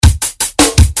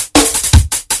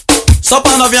Só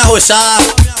pra novinha arrochar,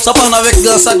 só pra novinha que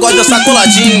gosta de dançar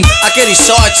coladinho. Aquele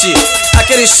shot,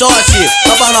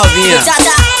 só pra novinha.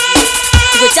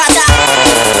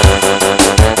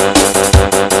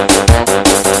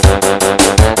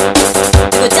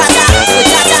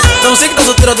 Não sei que tá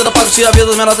solteira, toda pra curtir a vida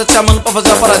dos menores, tá te chamando pra fazer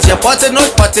uma paradinha. Pode ser de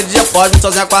noite, pode ser de dia, pode vir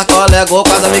sozinha com a colega, com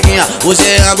as amiguinhas. O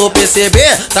Jean do PCB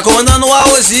tá comandando a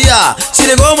orgia. Se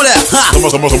ligou, mulher? Ha!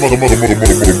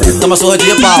 Toma surra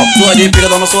de pau, surra de pica,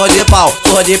 toma surra de pau,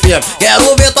 surra de pica.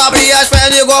 Quero ver tu abrir as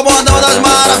pernas igual o bordão das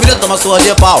maravilhas. Toma surra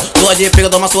de pau, surra de pica,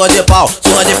 toma surra de pau,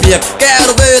 surra de pica.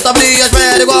 Quero ver tu abrir as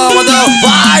pernas igual o bordão.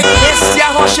 Vai! Esse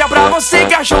arrocha é pra você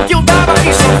que achou que eu tava aqui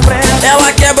sofrendo.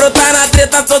 Ela quer brotar na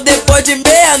treta só depois de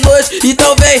meia-noite.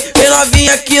 Então vem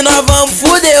novinha que nós vamos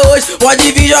fuder hoje.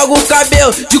 Pode vir, joga o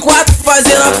cabelo de quatro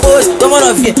fazendo a pose. Toma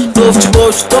novinha,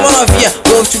 bloft, toma novinha,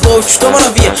 bloft, toma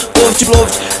novinha, bloft.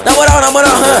 Na moral,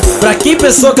 Pra quem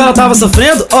pensou que ela tava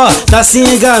sofrendo, ó, tá se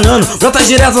enganando. Brota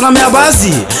direto na minha base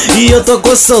e eu tô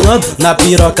consolando. Na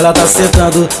piroca ela tá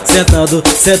sentando.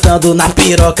 Na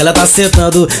piroca ela tá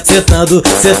sentando.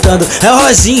 É o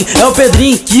Rogin, é o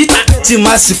Pedrin que tá te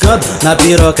machucando. Na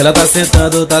piroca ela tá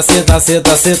sentando, tá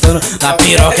sentando. Na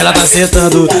piroca ela tá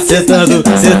sentando.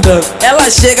 ela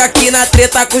chega aqui na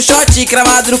treta com shot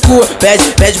cravado no cu.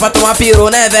 Pede pra tomar peru,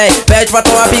 né, véi? Pede pra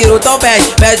tomar peru, então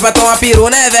pede pra tomar peru,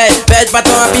 né, véi? Pede pra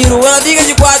tomar peru, ela fica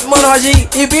de quatro, mano, Rogin.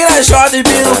 E pira shot e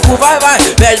pira no cu, vai.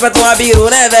 Pede pra tomar peru,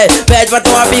 né, véi? Pede pra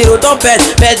tomar peru, então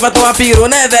pede pra tomar peru,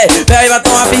 né, véi? Pede pra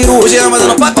tomar peru. O Jean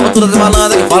mandando papo pra todas as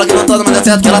malandras que fala que não tá, mas é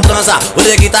certo que ela transa. O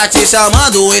Neguinho tá te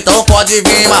chamando, então pode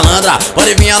vir, malandra.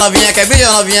 Pode vir a novinha que é vídeo,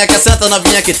 a novinha que é santa, a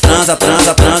novinha que transa.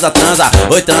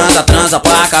 Oi, transa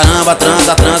pra caramba,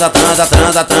 transa.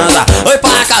 Oi,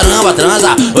 pra caramba,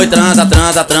 transa. Oi,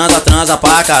 transa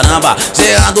pra caramba.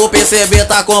 Jean do PCB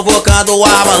tá convocando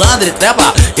a malandra e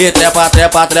trepa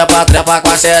com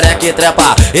a xereca e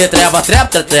trepa. E trepa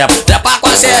com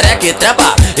a xereca e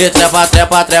trepa. E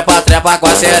trepa com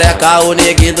a xereca. O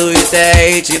Neguinho do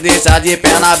ITR te deixa de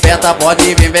perna aberta. Pode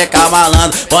vir ver com a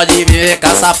malandra, pode vir com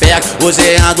a sapeca. O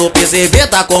Jean do PCB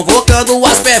tá convocando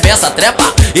as perversas.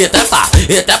 Trepa.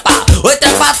 Oi,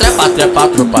 trepa.